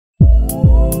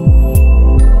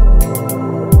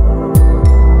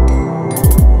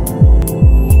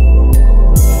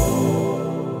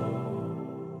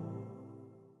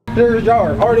There's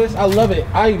y'all artists. I love it.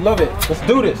 I love it. Let's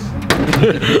do this.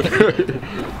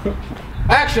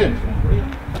 Action.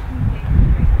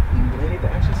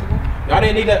 Y'all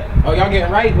didn't need that. Oh, y'all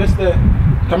getting right? What's the?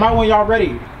 Come out when y'all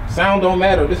ready. Sound don't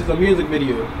matter. This is a music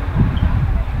video.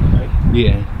 Right.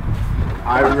 Yeah.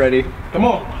 I'm ready. Come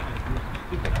on.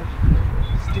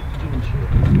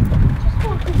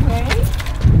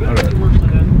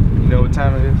 You know what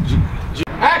time it is?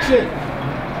 Action.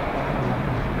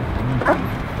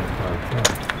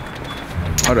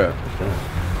 Hold up.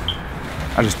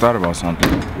 I just thought about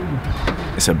something.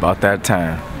 It's about that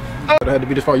time. It had to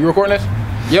be this far. You recording this?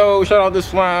 Yo, shout out this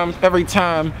Slime. Every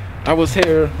time I was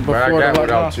here before I got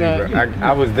without you, bro.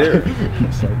 I was there.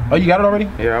 Oh, you got it already?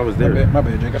 Yeah, I was there. My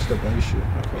bad, Jake. I stepped on your shit.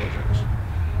 I apologize.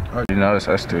 All right. You know, it's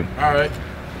us two. All right.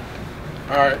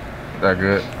 All right. That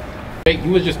good? Jake,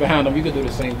 you was just behind him. You could do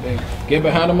the same thing. Get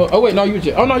behind him. Oh, wait. No, you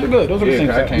just. Oh, no, you're good. Those are the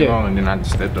same I came on and then I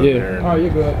just stepped up there. Oh,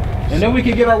 you're good. And then we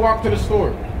can get our walk to the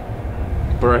store.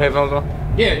 Put our headphones on?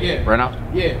 Yeah. Right now?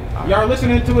 Yeah. Y'all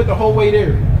listening to it the whole way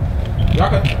there. Y'all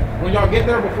could, when y'all get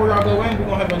there, before y'all go in, we're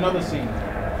gonna have another scene.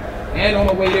 And on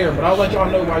the way there, but I'll let y'all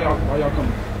know while y'all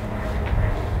coming.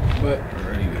 But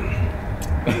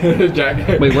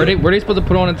Jack. Wait, were they supposed to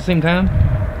put on at the same time?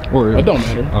 Or it don't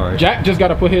matter. All right. Jack just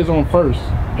gotta put his on first,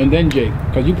 and then Jake,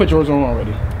 cause you put yours on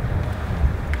already.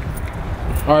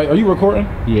 All right, are you recording?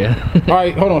 Yeah. All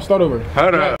right, hold on, start over.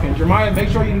 Hold up. And Jeremiah, make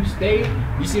sure you stay.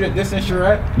 You see the distance you're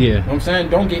at? Yeah. You know what I'm saying?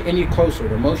 Don't get any closer.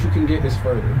 The most you can get is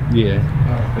further. Yeah.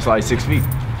 It's like 6 feet.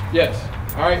 Yes.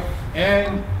 All right,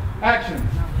 and action.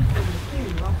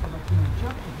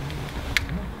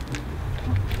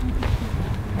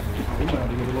 We might have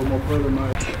to get a little more further,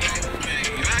 Mike.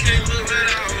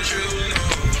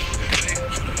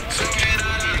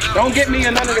 Don't get me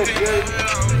in none of this, dude.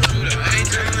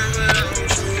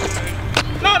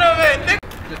 None of it,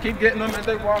 nigga. Just keep getting them as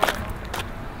they walk.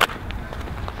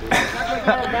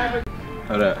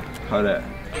 Hold up.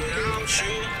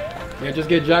 Yeah, just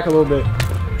get Jack a little bit.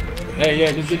 Hey,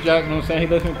 yeah, just get Jack, you know what I'm saying? He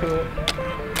listened to it.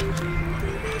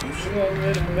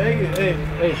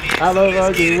 Hey, I love how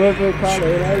you whip it, call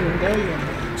it,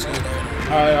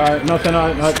 Alright, no, saying,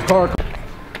 alright, car.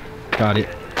 Got it.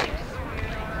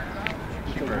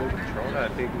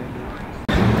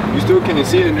 You still can't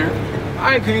see it in there.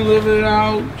 I can't live it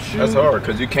out. That's hard,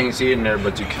 because you can't see it in there,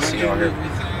 but you can see out here.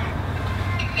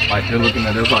 Like they're looking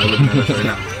at, they're probably looking at us right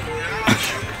now.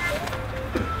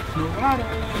 I don't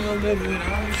wanna live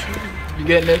without you. You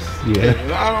getting this? Yeah.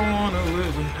 I don't wanna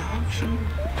live without you.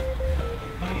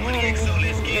 I don't wanna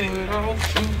live without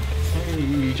you.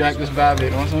 Hey, Jack this vibe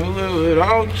it. I want to live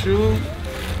without you.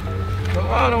 No,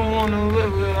 I don't wanna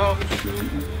live without you.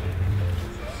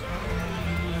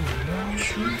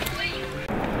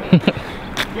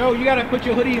 Yo, you gotta put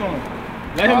your hoodie on.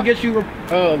 Let him get you.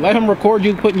 Let him record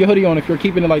you putting your hoodie on if you're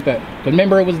keeping it like that. Cause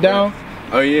remember it was down.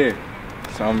 Oh yeah.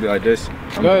 So I'm gonna be like this.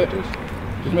 Go ahead.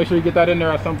 Just make sure you get that in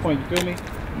there at some point. You feel me?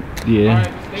 Yeah. All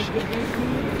right, stay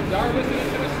y'all listening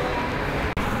to this song.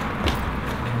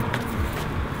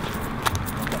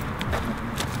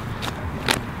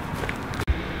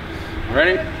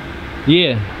 Ready?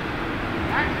 Yeah.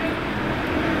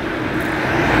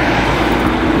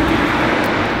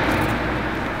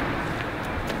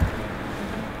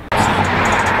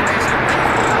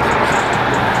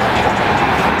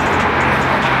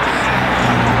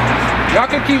 Y'all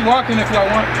can keep walking if y'all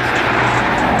want.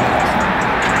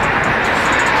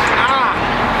 Ah!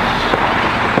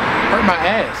 Hurt my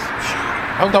ass.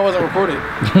 I hope that wasn't recorded.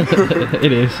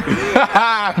 It is.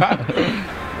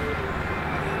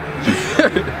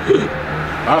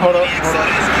 Hold up.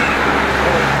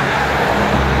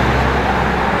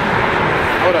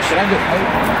 Hold up, should I get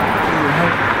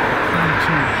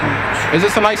Is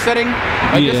this a nice setting?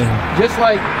 Like Yeah.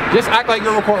 Just act like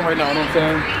you're recording right now, you know what I'm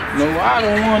saying? No, I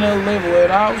don't wanna live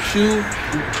without you.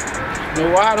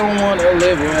 No, I don't wanna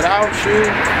live without you.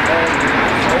 No,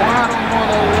 I don't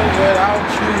wanna live without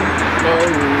you. No,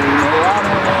 I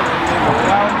don't wanna live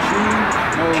without you.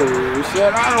 No,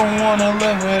 said I don't wanna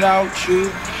live without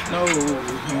you. No, I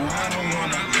don't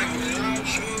wanna live without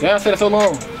you. Yeah, I said it so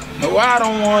long. No, I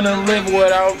don't wanna live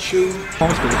without you.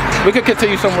 We could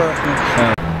continue somewhere.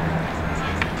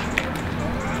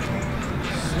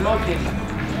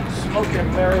 Smoking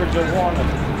marijuana.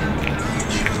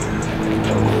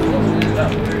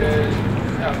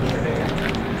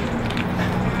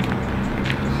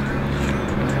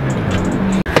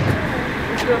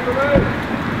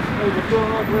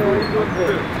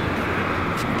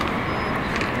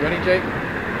 You ready, Jake?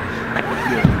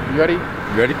 Yeah. You ready? You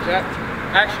ready? Jack,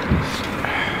 action.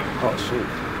 Oh shoot.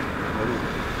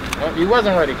 Oh, he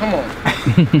wasn't ready. Come on.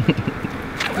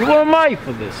 You want Mike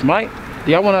for this, Mike?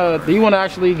 Do you wanna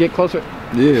actually get closer?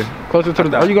 Yeah. Closer to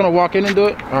the. Are you gonna walk in and do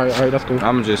it? All right, that's cool.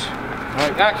 I'm just. All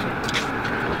right, action.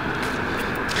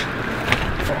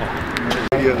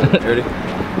 Ready?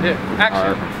 Yeah,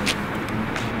 action.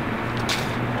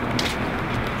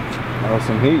 That was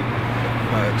some heat.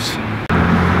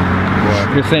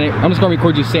 You're saying it. I'm just gonna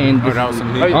record you saying this. That was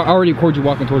some heat. I already record you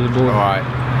walking towards the door. Alright.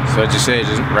 So just say it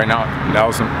just right now. That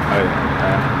was some.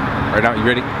 Right now, you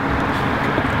ready?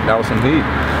 That was some heat.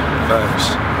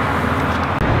 Facts.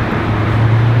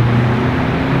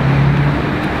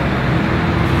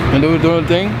 And do the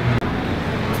thing.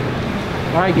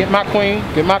 All right, get my queen.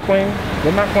 Get my queen.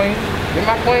 Get my queen. Get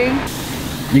my queen.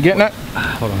 You getting that?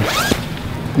 Hold on.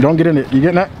 Don't get in it. You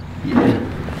getting that? Yeah.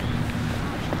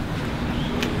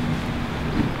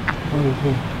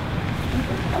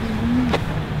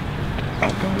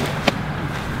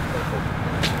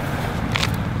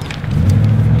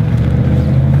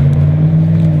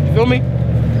 You feel me?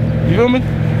 You feel me?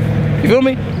 You feel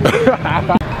me?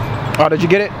 Oh, did you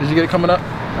get it? Did you get it coming up?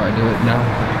 All right, do it now.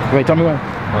 Wait, tell me when.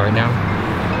 All right, now.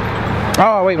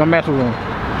 Oh, wait, my match was on.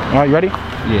 All right, you ready?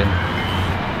 Yeah.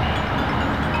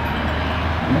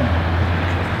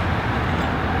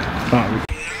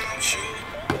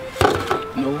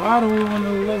 No, I don't want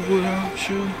to live without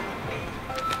you. All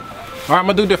right, I'm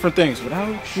going to do different things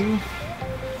without you.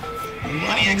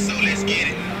 No, So let's get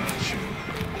it.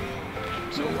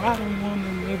 I don't want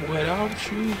to live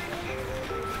without you.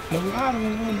 No, I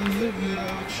don't want to live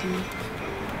without you.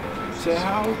 Say,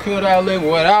 how could I live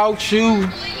without you?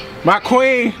 My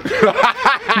queen.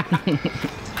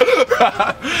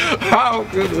 How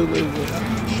could I live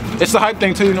without you? It's the hype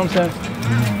thing too, you know what I'm saying?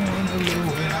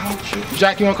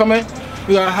 Jack, you wanna come in?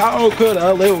 We got, how could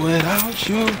I live without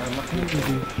you?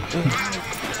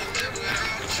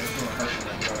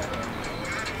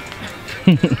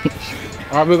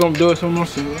 Alright, we're gonna do it some more. I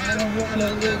don't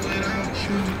wanna live without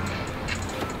you.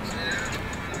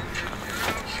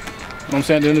 You know what I'm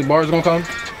saying? Then the bars gonna come.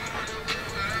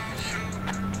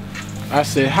 I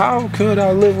said, how could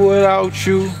I live without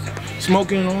you?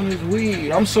 Smoking on this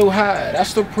weed, I'm so high,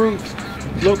 that's the proof.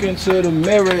 Look into the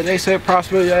mirror, they said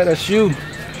prosper, yeah, that's you.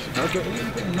 I don't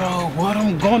even know what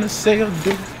I'm gonna say or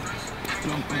do.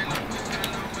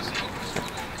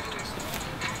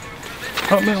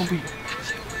 Come on, be.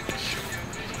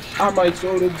 I might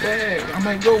throw the bag, I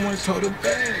might go and throw the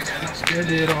bag, and I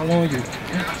spend it all on you.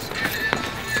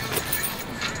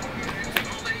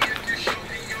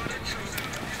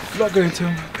 Look into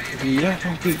me, baby, I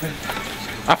don't even.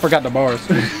 I forgot the bars.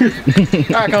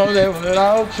 I can't live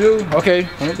without you. Okay,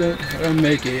 I'll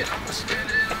make it.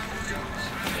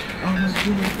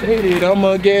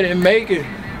 I'ma get it, make it.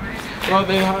 Love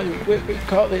it how you whip it,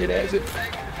 call it as it.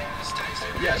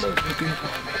 Yeah,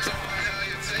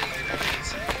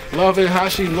 love it how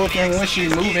she looking when she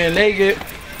moving naked.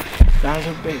 That's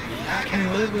a baby, I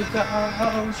can't live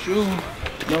without you.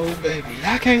 No, baby,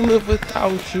 I can't live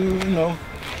without you. No.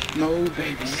 No,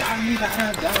 baby, sorry that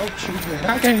I doubt you, but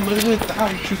I can't live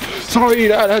without you. Sorry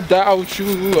that I doubt you.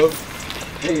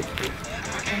 Hey, I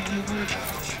can't live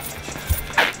without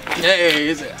you.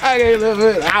 Hey, I can't live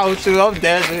without you. I'm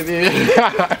dancing in.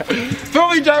 Feel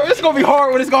me, Joe? It's gonna be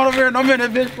hard when it's going over here and I'm in a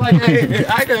bitch like, hey,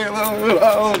 I can't live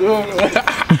without you.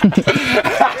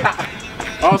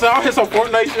 I'm saying, I'll hit some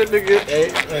Fortnite shit, nigga.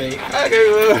 Hey, I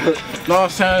can't live. No, I'm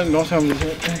saying,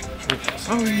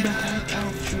 sorry that I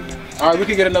doubt you. Alright, we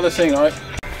can get another thing, alright?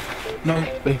 No,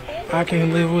 babe, I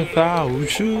can't live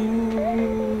without you.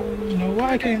 No,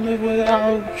 I can't live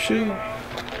without you.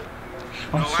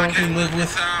 I'm sorry to live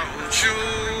without you.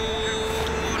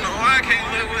 No, I can't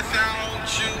live without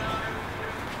you.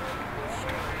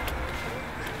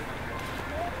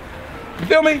 You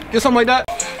feel me? Get something like that.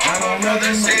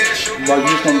 Like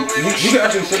you can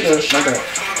actually sit there like that.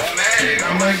 I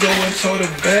might go and throw the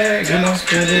bag and I'll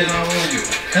spend it all on you.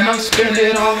 And I'll spend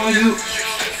it all on you.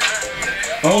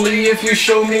 Only if you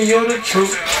show me you're the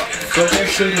truth. Cause you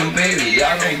shouldn't, baby,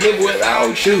 I don't live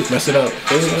without you. Mess it up.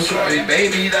 I'm sorry,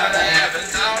 baby, that I have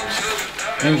without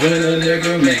you. And when a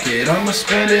nigga make it, I'ma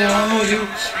spend it all on you.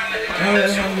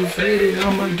 And I'm faded,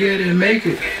 I'ma get it, make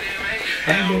it.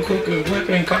 I've been cooking,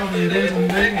 whipping, calling it as a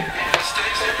man.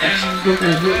 I'm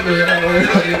cooking, whipping,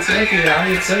 how you take it, how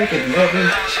you take it, loving,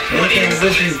 looking,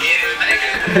 listen.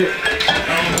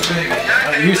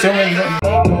 You tell me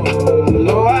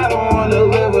no, I don't wanna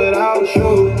live without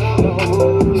you.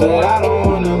 Said I don't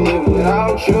wanna live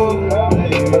without you.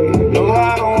 No,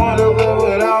 I don't wanna live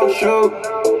without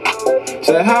you.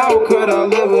 Said how could I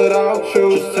live without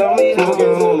you? Tell me, smoking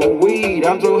on the weed,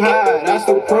 I'm too high, that's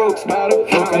the proof.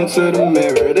 Looking Looking to the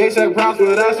mirror, they say props,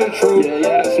 but that's the truth.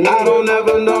 I don't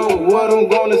ever know what I'm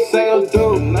gonna say or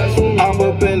do. I'm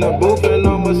up in the booth and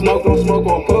I'ma smoke, don't smoke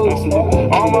on poop.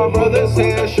 All my brothers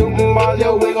here shooting balls,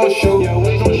 yeah, we gon' shoot.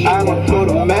 I'ma put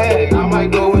a mag, I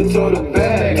might go into the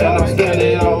bag, and I'll spend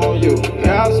it all on you.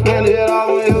 Yeah, I'll spend it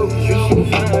all on you.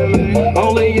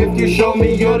 Only if you show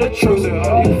me you're the truth.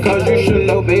 Cause you should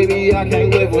know, baby, I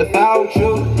can't live without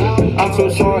you. I'm so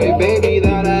sorry, baby,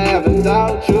 that I haven't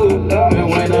doubt you. And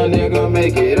when a nigga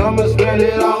make it, I'ma spend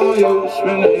it all on you.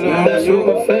 Spend it on you.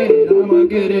 Super faded, I'ma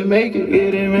get it, make it,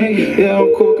 get it, make it. Yeah,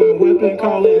 I'm cooking, whipping,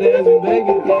 call it as and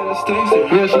bacon. Yeah, that's tasty.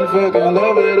 Yeah, she fucking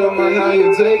love it. I'm like, how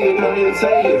you take it, how you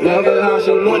take it. Love it how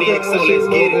she look it when she's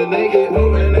moving naked,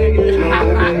 moving naked. No,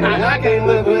 baby, I can't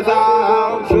live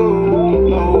without you.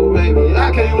 No, baby,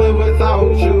 I can't live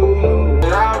without you.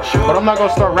 But I'm not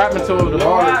gonna start rapping till the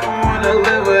bar. I don't wanna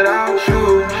live without you.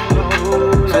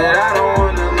 Said I don't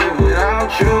wanna live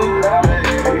without you.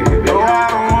 No, I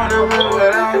don't wanna live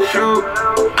without you.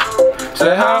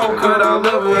 Said how could I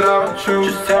live without you?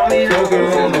 Just tell me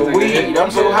smoking on the weed,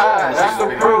 I'm so high, that's the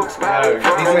proof.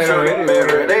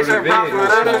 They say props, but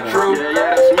that's the truth.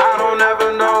 I don't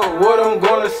ever know what I'm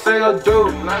gonna say or do.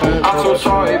 I'm so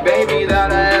sorry, baby,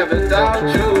 that I haven't doubt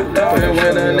you. And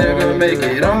when a nigga make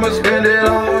it, I'ma spend it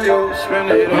on you.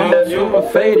 Spend it on you. I'm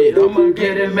faded, I'ma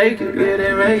get it, make it, get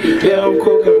it, make it. Yeah, I'm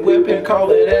cooking, whipping, call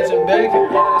it as and bacon.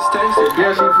 Yeah, it's tasty.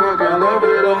 Yeah, she fucking love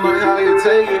it. I'm like, how you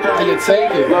take it, how you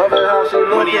take it. Love it how she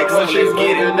look it when she's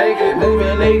moving naked,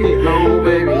 moving naked. No,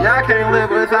 baby, I can't live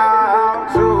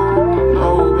without you.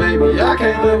 No, baby, I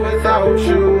can't live without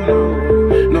you. No,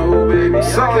 no, baby,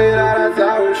 sorry that I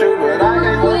doubt you, but I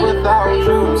can't live without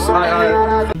you. I'm sorry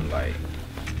that I like,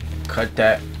 cut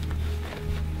that.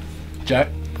 Jack,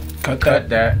 cut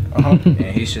that. And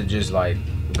he should just like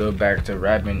go back to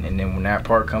rapping, and then when that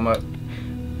part come up,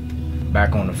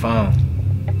 back on the phone,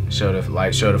 show the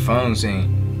phone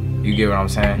scene. You get what I'm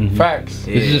saying? Facts.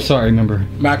 Yeah. This is just so I remember.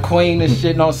 My queen and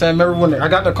shit, know what I'm saying? Remember when I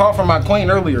got the call from my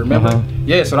queen earlier, remember?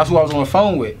 Yeah, so that's who I was on the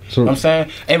phone with. So, you know what I'm saying?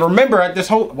 And remember, at this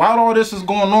whole, while all this is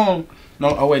going on,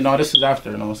 no, oh wait, no, this is after,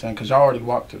 you know what I'm saying? Because y'all already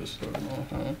walked to the store, you know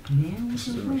what I'm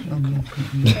saying?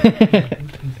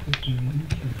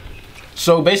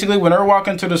 So basically, when they're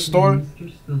walking to the store,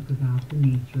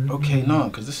 okay, no,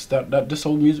 because this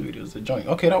whole music video is a joint.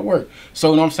 Okay, that worked. So,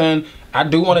 you know what I'm saying? I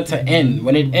do want it to end.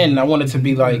 When it ends, I want it to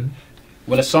be like,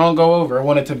 when the song go over, I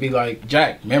want it to be like,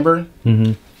 Jack, remember?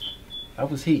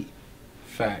 That was he.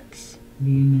 Facts.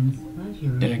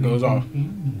 Then it goes on.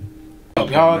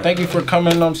 Y'all, thank you for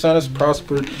coming, you know what I'm saying? It's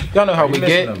prospered. Y'all know how we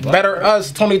get. Better Us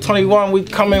 2021, we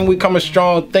coming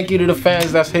strong. Thank you to the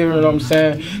fans that's here, you know what I'm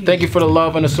saying? Thank you for the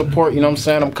love and the support, you know what I'm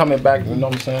saying? I'm coming back, you know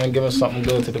what I'm saying? Giving something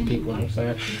good to the people, you know what I'm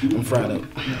saying? I'm fried up.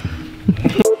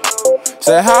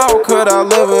 Say how could I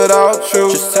live without you?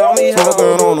 Just tell me how.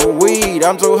 Smoking on the weed,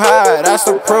 I'm too high, that's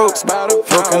the proof.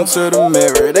 Looking to the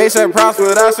mirror, they say props,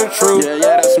 but that's the truth.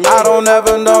 I don't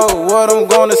ever know what I'm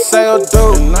gonna say or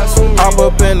do. I'm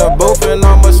up in the booth and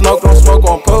I'ma smoke, don't smoke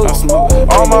on poop.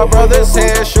 All my brothers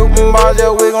here shooting balls, yeah,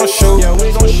 we gon' shoot.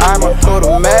 I'ma put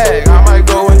a mag, I might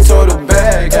go into the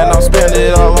bag, and I'll spend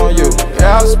it all on you.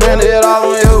 Yeah, I'll spend it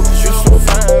all on you. You so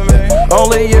fine, man.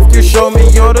 Only if you show me